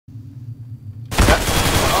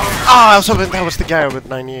I was hoping that was the guy with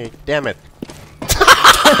 98. Damn it.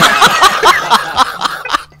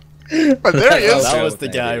 But there he is. That was the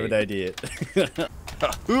guy with 98.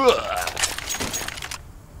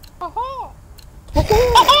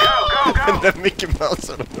 And then Mickey Mouse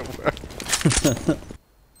out of nowhere.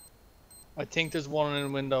 I think there's one in the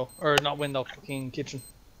window. Or not window, fucking kitchen.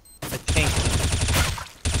 I think.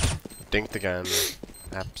 Dinked again.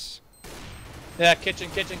 Apps. Yeah, kitchen.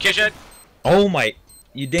 Oh my...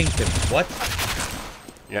 You dinked him. What?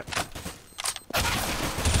 Yep.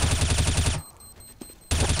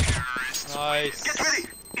 Nice. Get ready!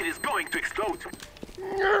 It is going to explode!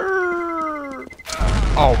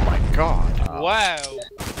 Oh my god. Wow.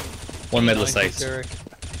 One middle side.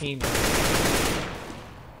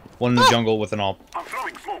 One in the jungle with an op. I'm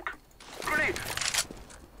throwing smoke! Grenade!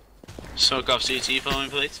 Smoke off CT for me,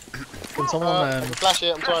 please. Can someone Flash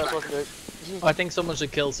it, I'm sorry, that's what I can do. I think someone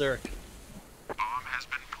should kill Zurich.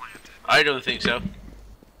 I don't think so.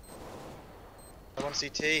 I'm on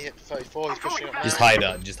CT, hit 34, he's pushing up now. Just hide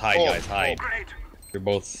up. Just hide, guys. Hide. Grenade! You're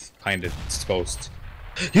both kind of exposed.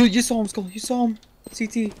 You saw him, Skull. You saw him.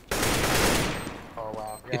 CT. Oh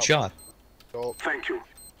wow. Good shot. Cool. Thank you.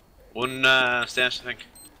 One stairs, I think.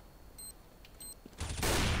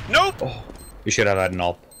 Nope! Oh, you should have had an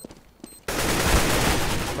op.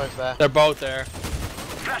 Both there. They're both there.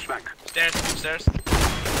 Flashback! Stairs.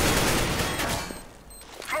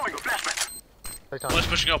 Throwing a flashback! Take time. One's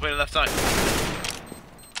pushing up on the left side.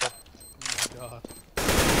 Oh my god.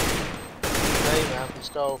 Hey man, let's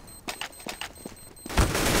go.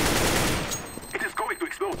 It is going to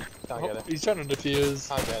explode! Can't get it. He's trying to defuse.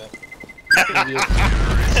 Can't get it.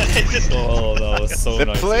 Oh, that was so The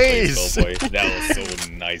nicely plays. played, Skullboy. That was so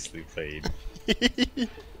nicely played.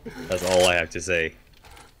 That's all I have to say.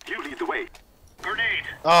 You lead the way. Grenade!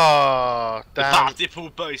 Oh, The damn. party pool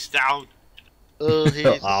boys down. Oh,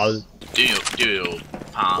 he's... Do you,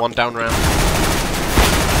 palm. One down round.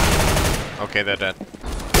 Okay, they're dead.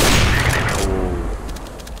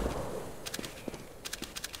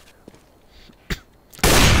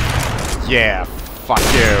 Yeah, fuck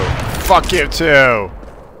you. Fuck you too.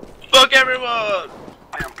 Fuck everyone!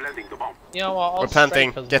 I am planting the bomb. You know what? We're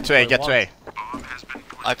planting. Get to A, get to A.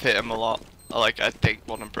 I've hit him a lot. Like, I think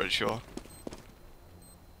one, I'm pretty sure.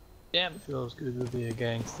 Damn, it feels good to be a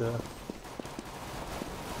gangster.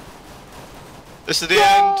 This is the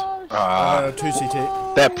end! 2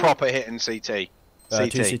 CT. They're proper hitting CT. 2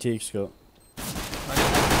 CT, Skull.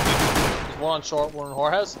 One on short, one on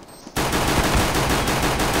whorehouse.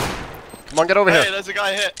 Come on, get over Hey, here. there's a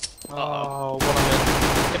guy hit! Oh, one on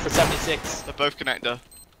mid. Hit for 76. They're both connector.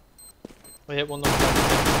 We hit one on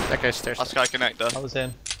 76. That guy's stairs. Last guy connector. That was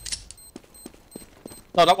him.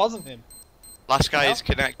 No, that wasn't him. Last guy is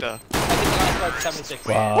connector. I think the last guy was 76.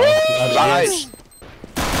 Wow. Nice!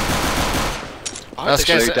 Last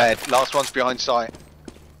Two guy's dead. Last one's behind sight.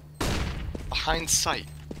 Behind sight.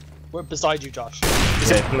 We're beside you, Josh.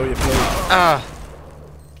 Yeah, blue. Ah,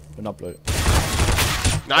 But not blue.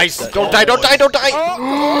 nice. Don't die, don't die, don't die.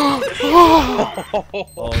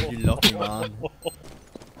 Oh, you lucky man.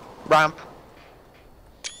 Ramp.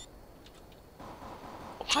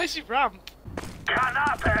 Why is he ramp?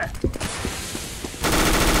 Granate!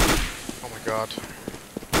 Oh my god.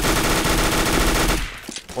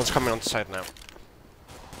 One's coming on the side now.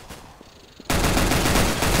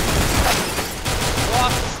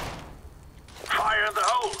 Fire in the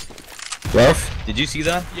hole! Ruff, did you see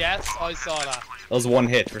that? Yes, I saw that. That was one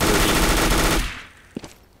hit for 30.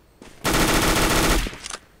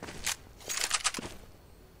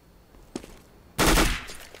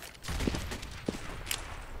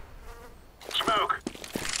 Smoke!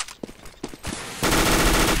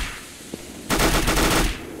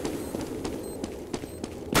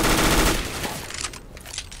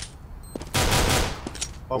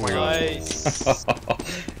 Oh my god. Nice.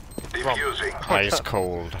 Defusing. Ice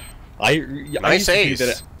cold. I Nice used to think ace.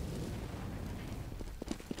 that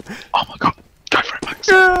Oh my god. Go for it, Max.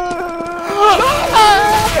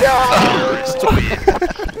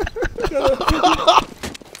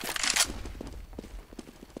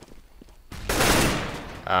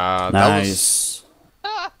 Nice.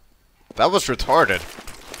 That was retarded.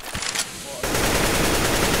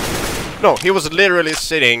 No, he was literally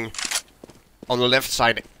sitting on the left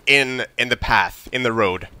side in the path, in the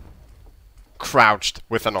road. Crouched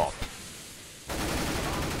with an op.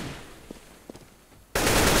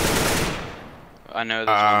 I know there's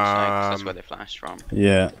one side, 'cause that's where they flashed from.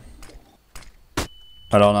 Yeah.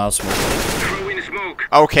 I don't know. Smoke. Throw in smoke!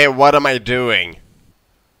 Okay, what am I doing?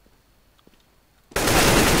 I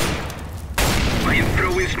am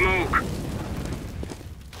throwing smoke!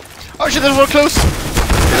 Oh shit, there's one close!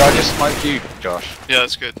 I just smoke you, Josh? Yeah,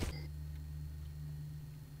 that's good.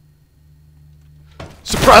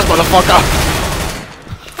 Surprise, motherfucker!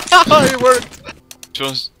 It worked!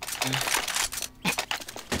 Just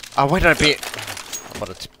Why did I be... I'm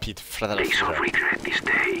about to Pete Fredder. regret this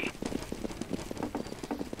day.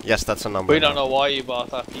 Yes, that's a number. We don't know why you bought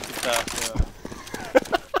that piece of crap.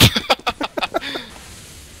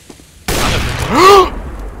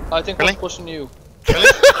 I think Really? we're pushing you.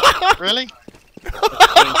 Really?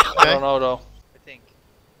 I don't know though. I think.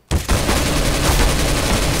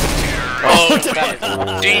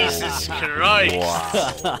 Oh, Jesus Christ!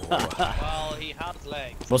 Well, he has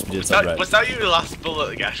legs. Must be doing something right. Was that your last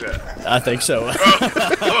bullet, Gasher? I think so.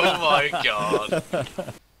 Oh my god.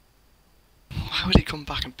 why would he come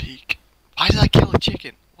back and peek? Why did I kill a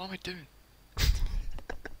chicken? What am I doing?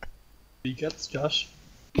 He gets Josh.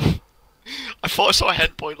 I thought I saw a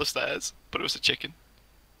head boiler stairs, but it was a chicken.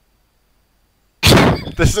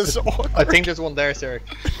 This is awkward. I think there's one there, Sarah.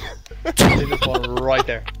 I think there's one right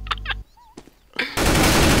there.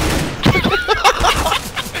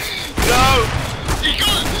 No! You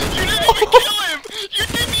didn't even kill him! You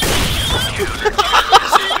didn't even kill him!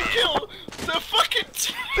 Team kill! The fucking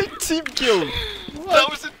team! The team kill! That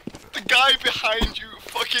was the guy behind you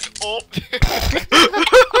fucking up!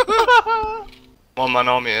 One man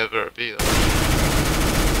army over at B though.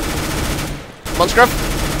 Come on, Scruff!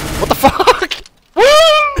 What the fuck? Woo!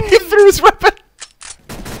 He threw his weapon!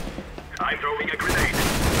 I'm throwing a grenade.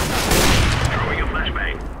 Throwing a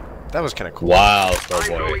flashbang. That was kinda cool. Wow, oh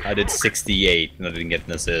boy. I did 68 and I didn't get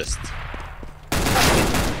an assist.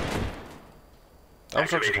 That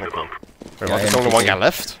was actually kinda cool. Wait, Yeah, what, there's only one guy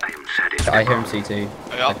left? I am satisfied. I hear him CT,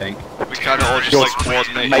 Yeah. I think. We kinda all just You're like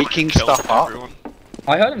coordinate. making kill stuff up. everyone.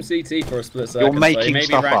 I heard him CT for a split second. You're so making he may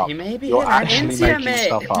stuff be up. He may be You're in actually India, making mate.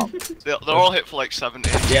 stuff up. They're all hit for like 70.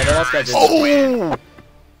 Yeah, the last guy did. Oh!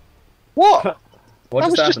 What? What That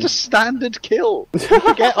was just just a happened? standard kill. You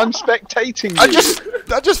forget I'm spectating you.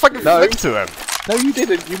 I just fucking No. flicked to him. No, you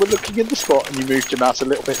didn't. You were looking in the spot and you moved your mouse a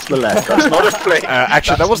little bit to the left. That's not a flick.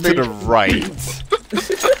 Actually, that That's was to the movement. right.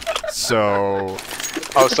 So...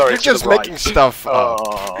 Oh, sorry. You're to just the right. making stuff up.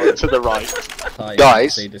 Oh, to the right. Tight,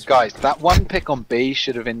 Guys, see this guys, that one pick on B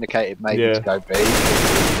should have indicated maybe Yeah. to go B.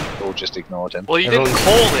 Or just ignored him. Well, you didn't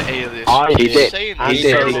call it alias. He You're did. saying He this.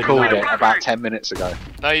 did. He called it about 10 minutes ago.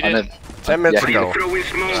 No, you I know- didn't. 10 minutes Yeah, he ago. Throwing You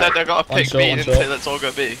smoke. said I got a One pick shot, B, one didn't shot. say let's all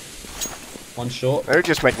go B. One short. They're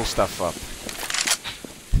just making stuff up.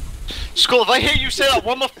 Skull, if I hear you say that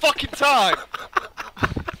one more fucking time!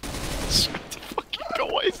 Fucking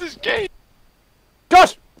God, what is this game?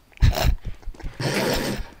 Josh! He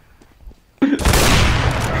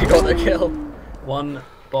got the kill. One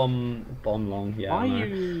bomb long. Yeah. Why I know.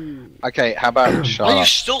 you? Okay, how about shut Are you up?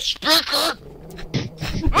 still speaking?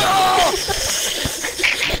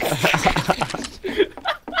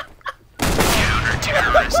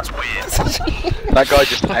 That guy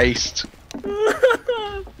just aced.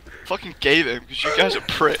 Fucking gave him because you guys are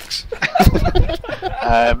pricks.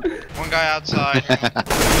 One guy outside.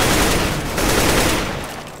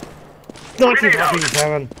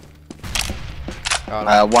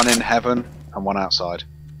 One in heaven and one outside.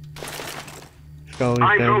 I'm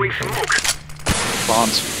throwing smoke.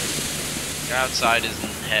 Barnes. Your outside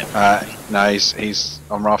isn't hit. No, he's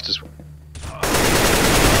on rafters.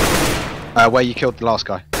 Where you killed the last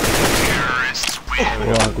guy.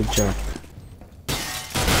 Wow, good job.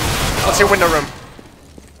 Let's see window room.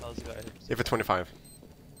 How's the guy? If it's 25.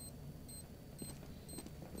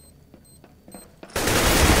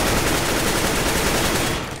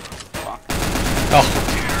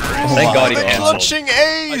 Oh, thank God he cancelled. Clutching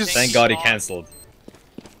A's! Thank God he cancelled.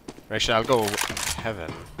 Actually, I'll go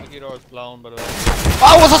heaven. I think your door's blown, by the way.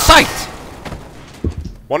 Oh, it was on site!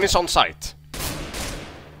 One is on site.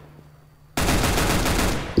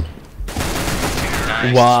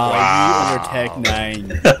 Wow, you overtake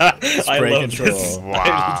 9. I Spray love control. this.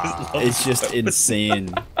 Wow. It's just insane.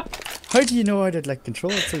 How do you know how to like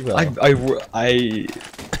control it so well? I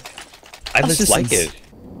That's just just like ins- it.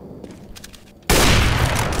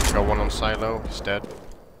 Got one on silo, he's dead.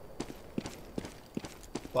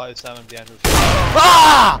 5-7 behind roof.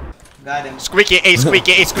 Ah! Got him. Squeaky, A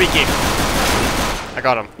squeaky, A squeaky. I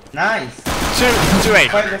got him. Nice.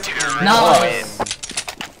 2-8. Nice.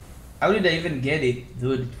 How did I even get it?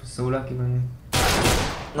 Dude, it was so lucky, man.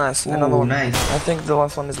 Nice. Ooh, Another one. nice. I think the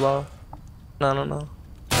last one is low. No.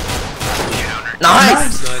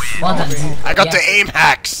 Nice! Well done. I got the aim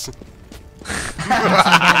hacks.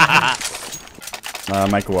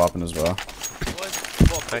 might go up in as well. What the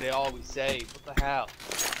fuck do they always say? What the hell?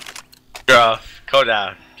 Girl, calm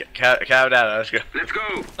down. Calm down, let's go. Let's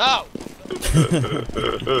go. No!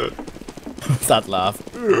 That laugh.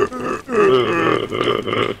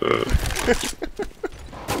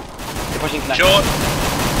 Short!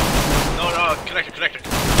 No,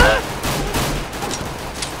 connector.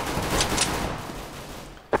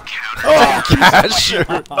 Oh, Gasher!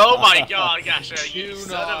 Oh my god, Gasher, you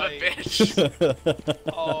son of a bitch!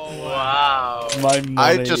 Oh Wow. My money.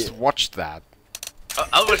 I just watched that.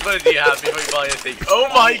 How much money do you have before you buy a thing? Oh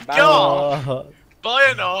my god! Buy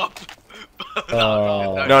an op!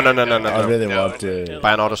 No. I really want to.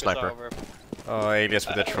 Buy an auto sniper. Oh, Alias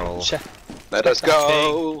with the troll. Let us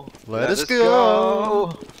go. Let us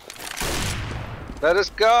go. Let us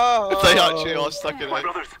go. If they actually are stuck in A,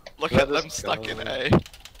 look at them stuck in A.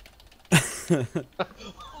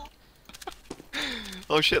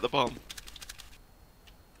 Oh shit, the bomb.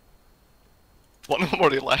 One of them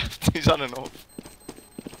already left. He's on and off.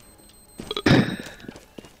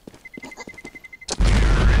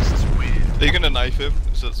 Are you gonna knife him?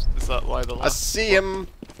 Is that why the left? I see him.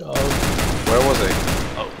 Where was he?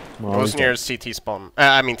 Oh. It was near CT spawn.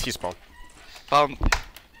 I mean T spawn. Found.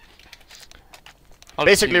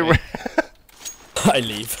 Basically, we're I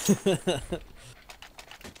leave.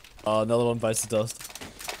 Oh, another one bites the dust.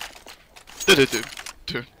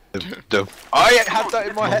 Do. I had that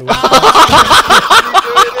in my head.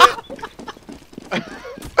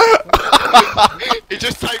 He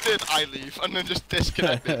just typed in "I leave" and then just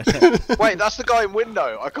disconnected. Wait, that's the guy in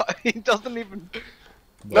window. I can't. He doesn't even.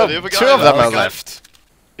 no, the other two guy- of them the are other guy- left.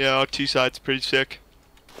 Yeah, our T side's pretty sick.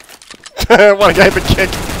 One guy been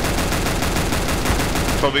kicked.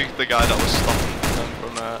 Probably the guy that was stopping them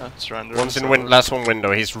from surrendering. One's in last one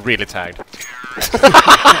window. He's really tagged.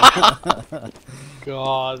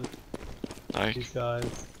 God. Like, These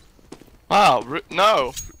guys. wow,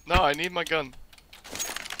 no, I need my gun.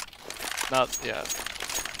 Not yeah.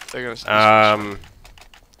 They're gonna.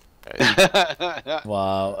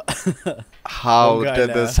 Wow. How One guy did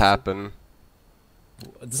this left. happen?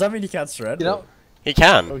 Does that mean he can't surrender? You know- He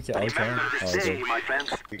can. Okay, I can. Oh, okay.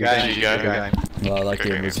 There you go. Well, that Okay,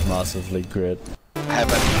 game was massively great.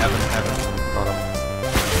 Heaven.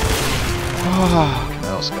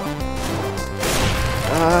 Let's go.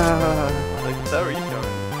 Like, there you go.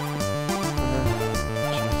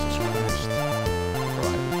 Jesus Christ.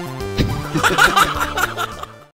 Right.